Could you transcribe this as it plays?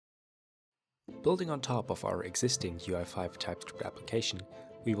Building on top of our existing UI5 TypeScript application,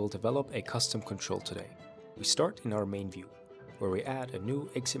 we will develop a custom control today. We start in our main view, where we add a new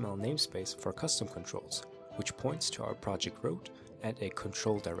XML namespace for custom controls, which points to our project root and a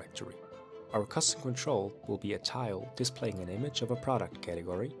control directory. Our custom control will be a tile displaying an image of a product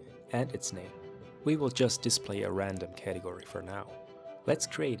category and its name. We will just display a random category for now. Let's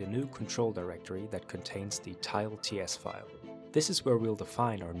create a new control directory that contains the tile.ts file. This is where we'll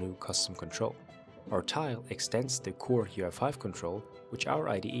define our new custom control. Our tile extends the core UI5 control, which our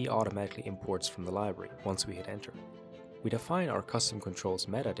IDE automatically imports from the library once we hit enter. We define our custom control's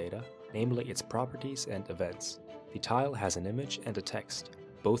metadata, namely its properties and events. The tile has an image and a text,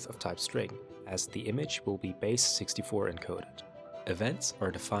 both of type string, as the image will be base64 encoded. Events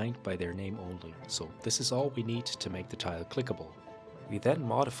are defined by their name only, so this is all we need to make the tile clickable. We then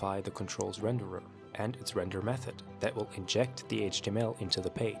modify the control's renderer and its render method that will inject the HTML into the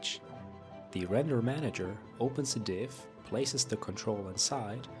page. The render manager opens a div, places the control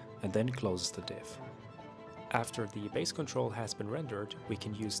inside, and then closes the div. After the base control has been rendered, we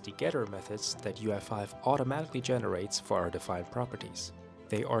can use the getter methods that UI5 automatically generates for our defined properties.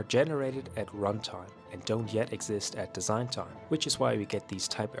 They are generated at runtime and don't yet exist at design time, which is why we get these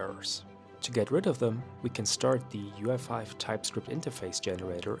type errors. To get rid of them, we can start the UI5 TypeScript interface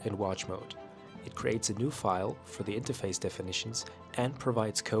generator in watch mode. It creates a new file for the interface definitions and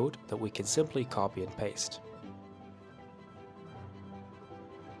provides code that we can simply copy and paste.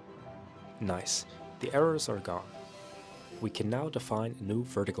 Nice, the errors are gone. We can now define a new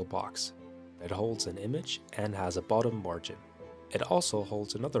vertical box that holds an image and has a bottom margin. It also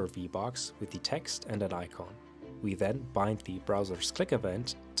holds another VBox with the text and an icon. We then bind the browser's click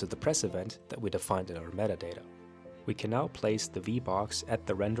event to the press event that we defined in our metadata. We can now place the VBox at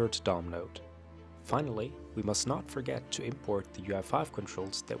the rendered DOM node. Finally, we must not forget to import the UI5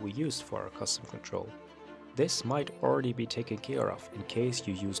 controls that we used for our custom control. This might already be taken care of in case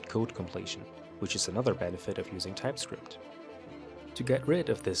you used code completion, which is another benefit of using TypeScript. To get rid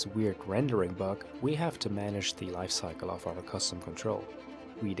of this weird rendering bug, we have to manage the lifecycle of our custom control.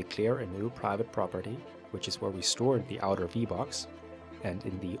 We declare a new private property, which is where we store the outer VBox, and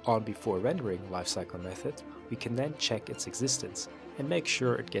in the onBeforeRendering lifecycle method, we can then check its existence and make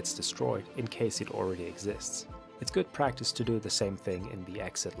sure it gets destroyed in case it already exists. It's good practice to do the same thing in the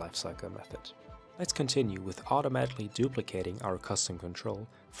exit lifecycle method. Let's continue with automatically duplicating our custom control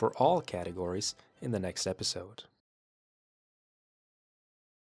for all categories in the next episode.